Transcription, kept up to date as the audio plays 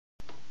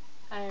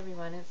Hi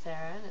everyone, it's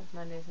Sarah and it's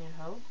Monday's New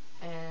Hope,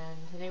 and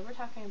today we're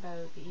talking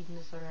about the eating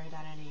disorder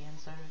identity and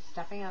sort of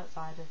stepping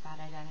outside of that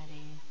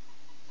identity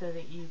so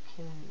that you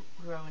can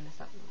grow into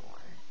something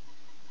more.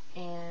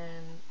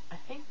 And I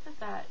think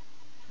that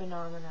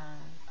phenomena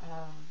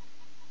of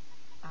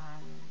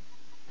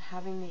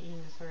having the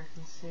eating disorder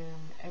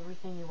consume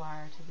everything you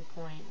are to the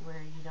point where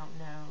you don't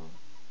know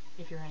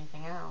if you're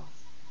anything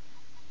else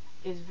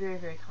is very,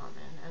 very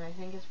common, and I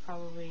think it's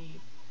probably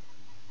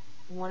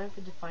one of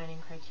the defining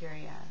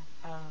criteria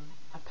of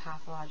a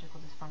pathological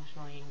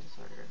dysfunctional eating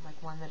disorder, like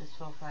one that is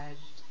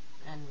full-fledged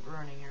and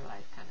ruining your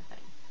life kind of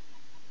thing.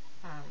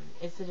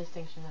 It's the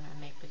distinction that I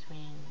make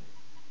between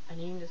an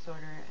eating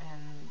disorder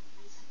and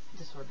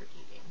disordered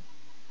eating,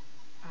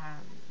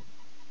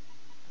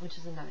 which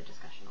is another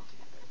discussion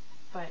altogether.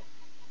 But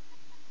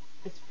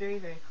it's very,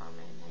 very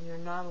common, and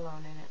you're not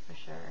alone in it for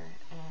sure,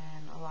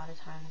 and a lot of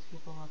times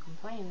people will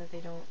complain that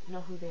they don't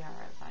know who they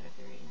are outside of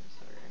their eating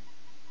disorder.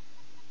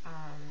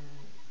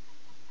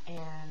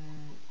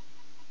 And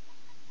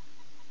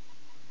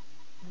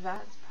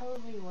that's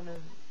probably one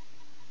of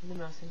the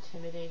most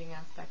intimidating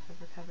aspects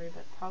of recovery,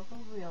 but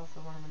probably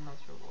also one of the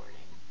most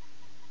rewarding.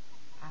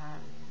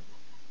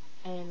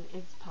 And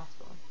it's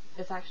possible.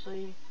 It's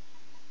actually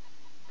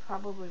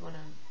probably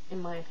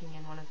in my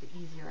opinion, one of the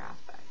easier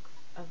aspects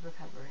of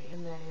recovery,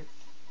 in that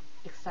it's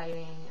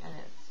exciting and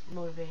it's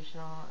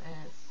motivational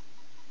and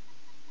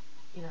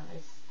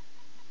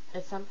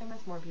it's something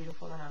that's more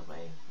beautiful than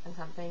ugly, and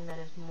something that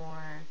is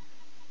more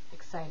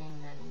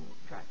exciting than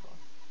dreadful.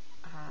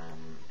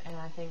 And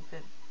I think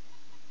that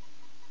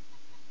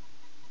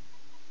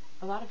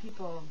a lot of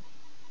people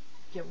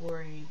get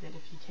worried that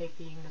if you take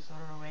the eating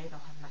disorder away, they'll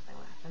have nothing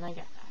left, and I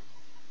get that.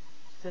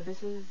 So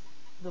this is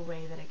the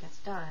way that it gets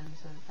done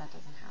so that that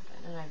doesn't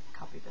happen. And I've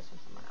copied this from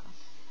someone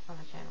else on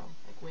the channel,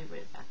 like way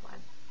back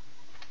when.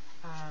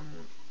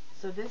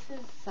 So this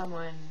is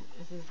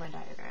my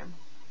diagram.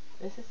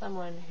 This is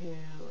someone who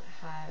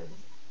has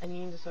an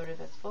eating disorder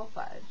that's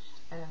full-fledged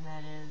and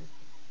that is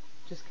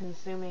just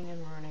consuming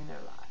and ruining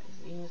their lives.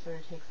 The eating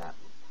disorder takes up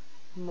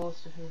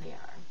most of who they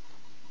are.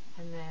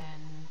 And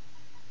then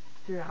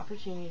through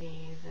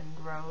opportunities and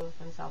growth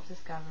and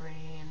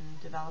self-discovery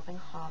and developing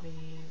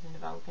hobbies and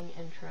developing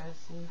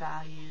interests and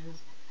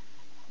values,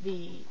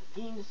 the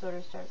eating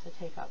disorder starts to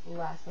take up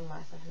less and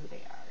less of who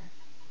they are,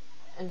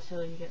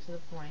 until you get to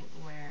the point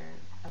where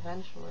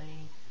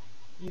eventually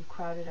you've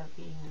crowded out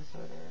the eating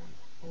disorder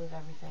with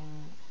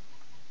everything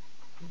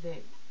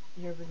that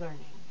you're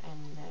learning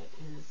and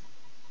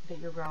that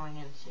you're growing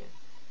into.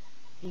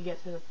 You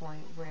get to the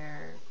point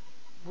where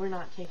we're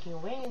not taking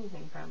away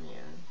anything from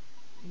you,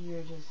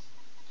 you're just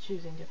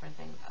choosing different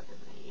things other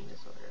than the eating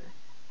disorder,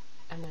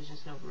 and there's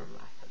just no room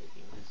left for the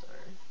eating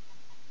disorder.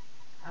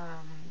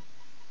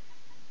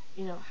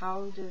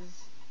 How did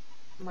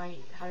my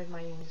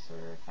eating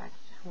disorder affect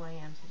who I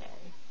am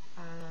today?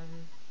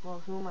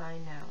 Well, who am I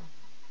now?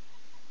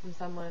 I'm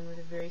someone with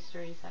a very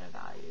sturdy set of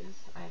values.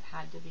 I've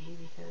had to be,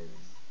 because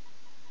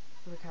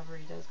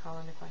recovery does call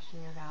into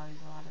question your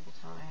values a lot of the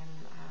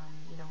time.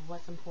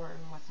 What's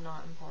important, what's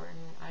not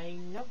important. I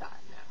know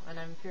that now, and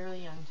I'm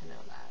fairly young to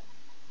know that.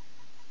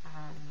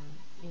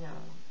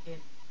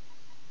 It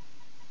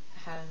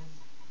has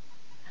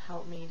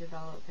helped me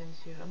develop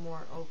into a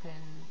more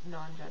open,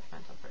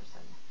 non-judgmental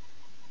person.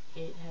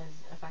 It has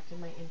affected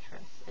my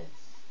interests.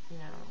 It's,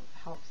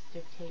 helps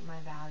dictate my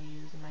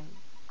values and my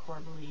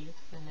core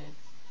beliefs, and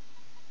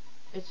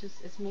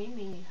it's made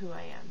me who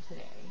I am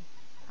today.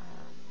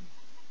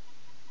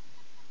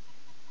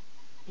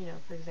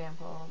 For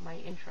example, my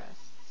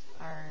interests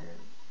are,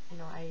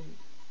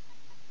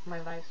 my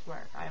life's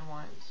work. I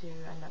want to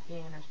end up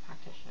being a nurse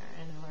practitioner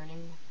and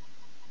learning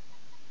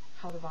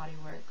how the body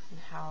works and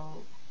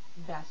how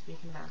best we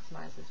can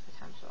maximize its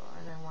potential.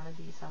 And I want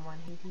to be someone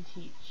who can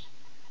teach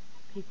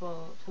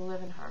people to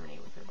live in harmony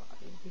with their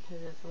bodies,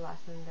 because it's a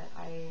lesson that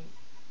I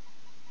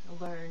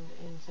learned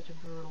in such a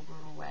brutal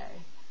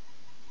way.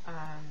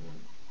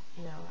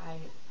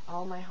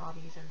 All my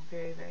hobbies are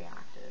very, very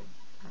active.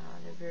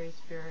 They're very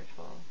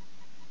spiritual.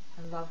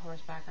 I love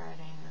horseback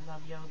riding. I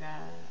love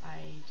yoga.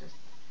 I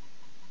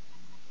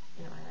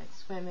like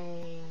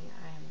swimming.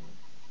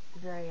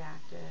 I'm very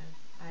active.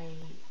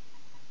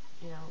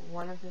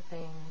 One of the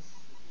things,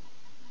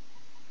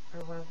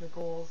 or one of the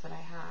goals that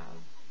I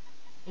have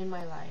in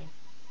my life,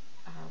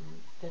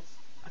 that's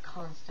a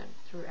constant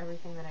through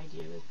everything that I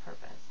do, is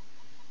purpose.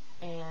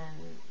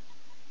 And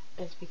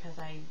it's because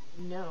I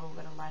know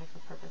what a life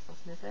of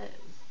purposelessness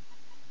is.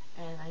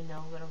 And I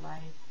know what a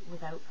life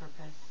without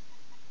purpose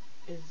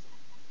is.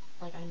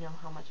 Like, I know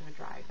how much of a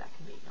drag that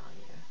can be on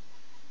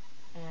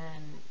you.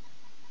 And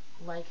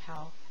like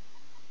health,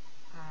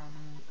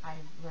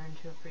 I've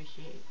learned to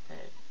appreciate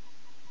that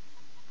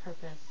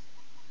purpose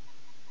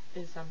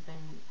is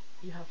something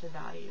you have to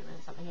value, and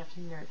it's something you have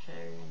to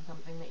nurture, and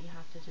something that you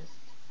have to just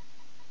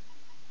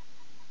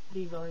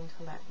be willing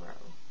to let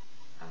grow.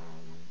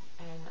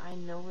 And I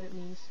know what it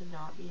means to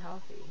not be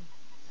healthy,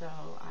 so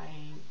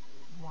I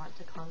want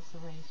to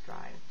constantly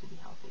strive to be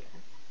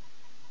healthier.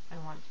 I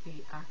want to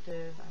be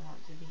active. I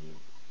want to be,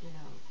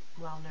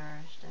 well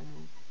nourished.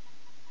 And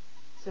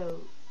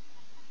so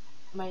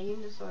my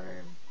eating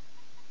disorder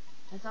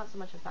has not so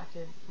much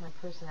affected my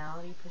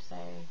personality per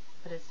se,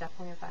 but it's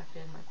definitely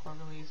affected my core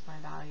beliefs, my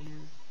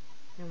values,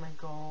 my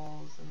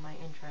goals and my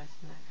interests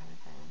and that kind of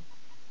thing.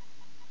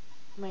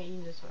 My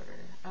eating disorder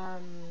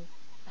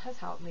has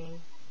helped me.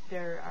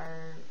 There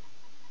are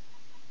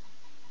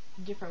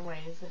different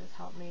ways that it's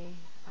helped me.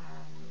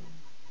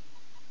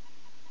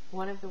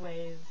 One of the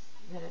ways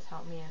that it's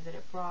helped me is that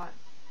it brought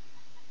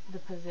the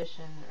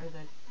position or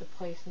the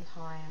place and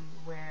time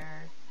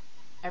where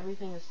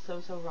everything is so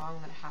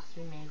wrong that it has to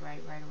be made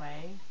right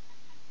away.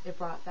 It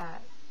brought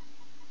that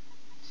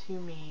to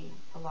me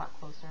a lot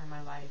closer in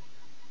my life,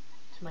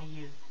 to my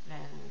youth,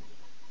 than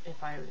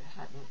if I hadn't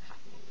had an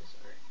eating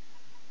disorder.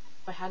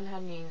 If I hadn't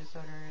had an eating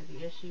disorder,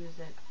 the issues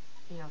that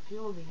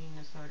fueled the eating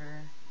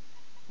disorder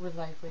would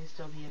likely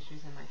still be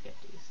issues in my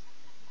 50s.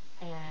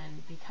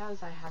 And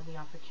because I had the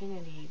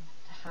opportunity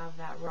to have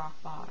that rock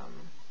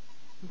bottom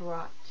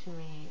brought to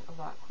me a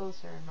lot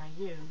closer in my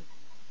youth,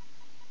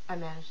 I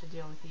managed to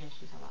deal with the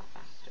issues a lot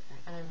faster,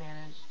 and I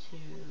managed to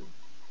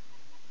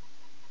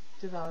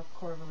develop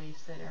core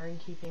beliefs that are in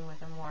keeping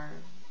with a more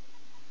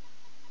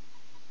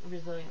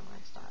resilient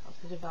lifestyle,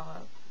 to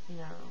develop,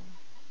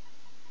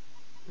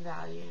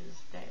 values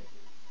that,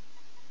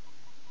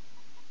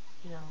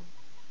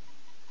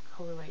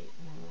 correlate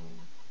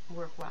and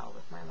work well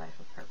with my life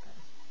of purpose.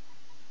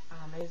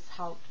 It's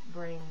helped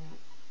bring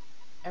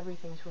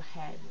everything to a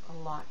head a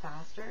lot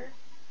faster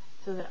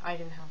so that I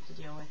didn't have to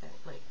deal with it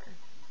later.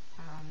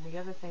 The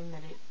other thing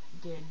that it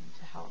did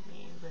to help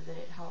me was that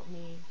it helped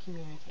me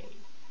communicate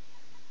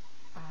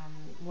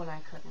when I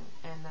couldn't,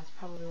 and that's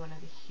probably one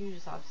of the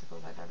hugest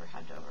obstacles I've ever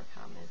had to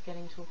overcome, is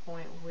getting to a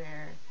point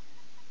where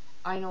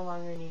I no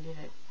longer needed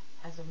it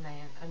as a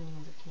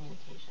means of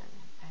communication,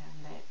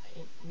 and that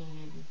it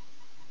needed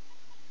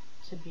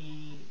to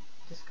be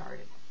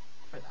discarded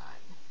for that.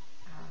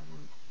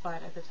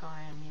 But at the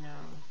time,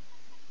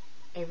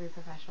 every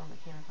professional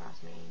that came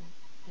across me,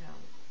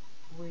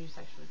 were you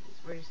sexually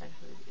abused? Were you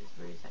sexually abused?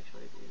 Were you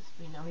sexually abused?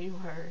 We know you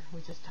were,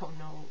 we just don't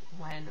know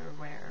when or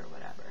where or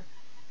whatever.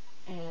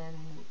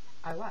 And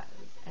I was,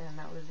 and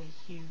that was a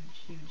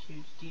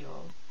huge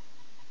deal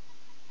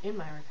in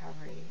my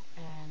recovery,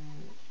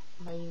 and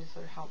my eating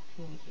disorder helped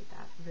communicate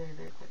that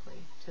very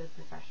quickly to the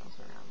professionals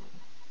around me.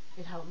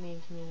 It helped me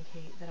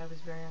communicate that I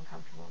was very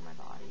uncomfortable in my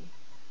body,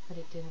 that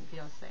it didn't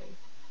feel safe,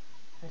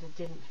 that it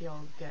didn't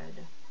feel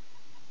good,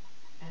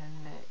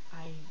 and that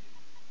I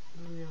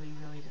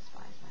really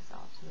despised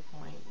myself to the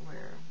point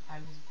where I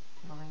was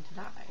willing to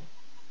die.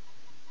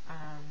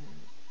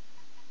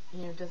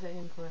 Does it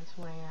influence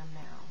who I am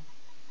now?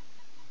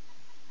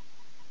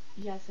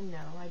 Yes and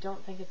no. I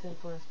don't think it's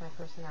influenced my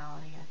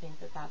personality. I think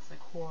that that's the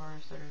core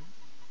sort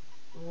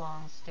of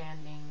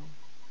long-standing,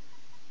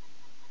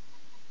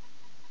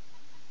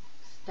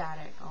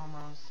 static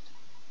almost,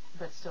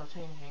 but still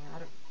changing.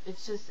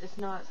 It's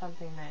not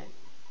something that...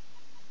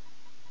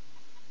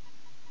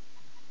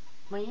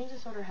 My eating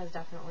disorder has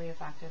definitely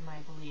affected my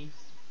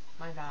beliefs,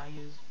 my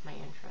values, my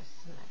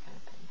interests, and that kind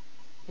of thing.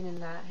 And in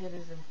that, it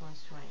has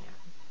influenced who I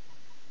am.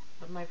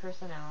 But my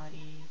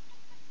personality,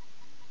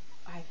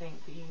 I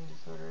think the eating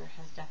disorder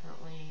has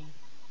definitely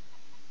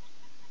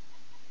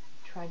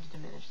tried to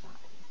diminish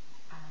that.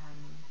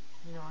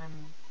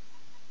 I'm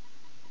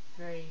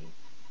very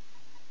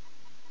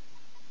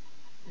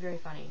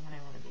funny when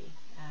I want to be.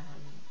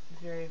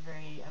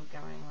 Very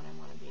outgoing when I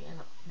want to be. And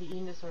the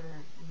eating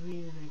disorder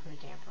really put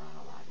a damper on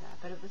a lot of that.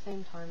 But at the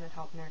same time, it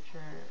helped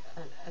nurture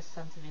a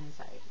sense of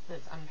insight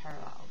that's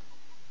unparalleled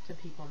to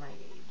people my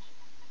age.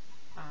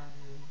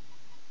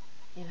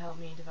 It helped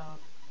me develop,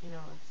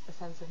 a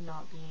sense of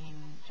not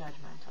being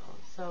judgmental.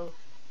 So,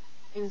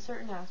 in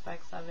certain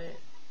aspects of it,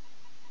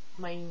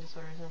 my eating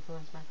disorder has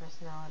influenced my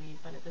personality,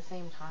 but at the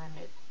same time,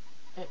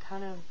 it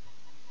kind of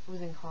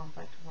was in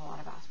conflict with a lot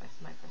of aspects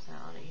of my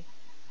personality.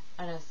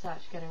 And as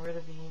such, getting rid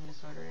of the eating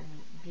disorder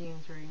and being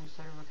through eating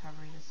disorder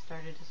recovery has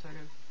started to sort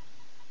of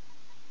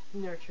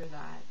nurture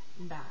that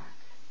back,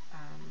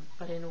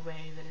 but in a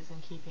way that is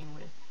in keeping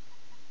with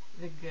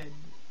the good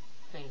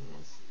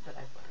things that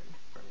I've learned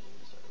from eating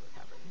disorder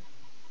recovery.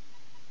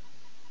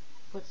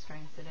 What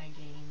strength did I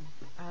gain?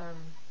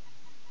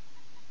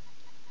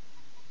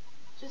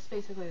 Just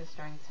basically the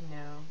strength to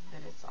know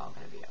that it's all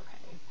going to be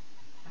okay.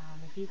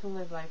 If you can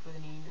live life with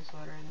an eating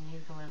disorder, then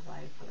you can live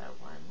life without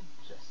one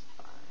just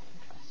fine,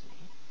 trust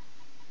me.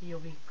 You'll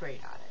be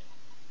great at it.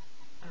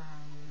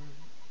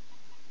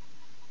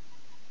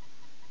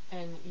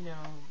 And,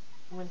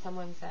 when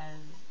someone says,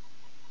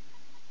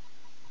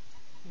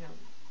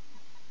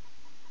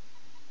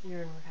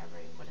 you're in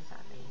recovery, what does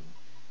that mean?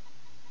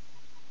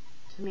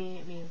 To me,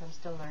 it means I'm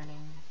still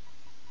learning.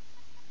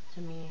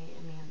 To me,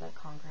 it means I've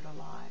conquered a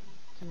lot.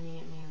 To me,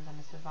 it means I'm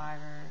a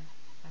survivor.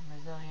 I'm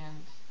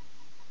resilient.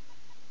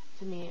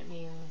 To me, it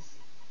means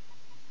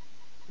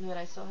that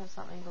I still have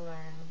something to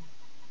learn.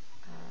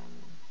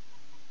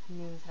 It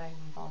means that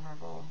I'm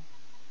vulnerable,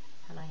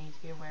 and I need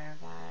to be aware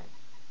of that.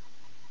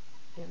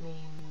 It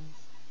means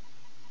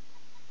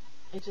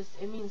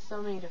it means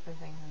so many different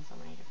things in so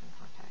many different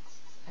contexts,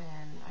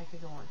 and I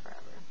could go on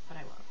forever, but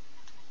I won't.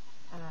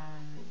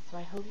 So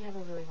I hope you have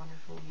a really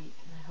wonderful week,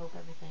 and I hope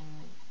everything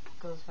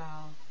goes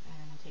well,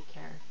 and take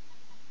care.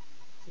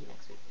 See you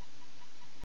next week.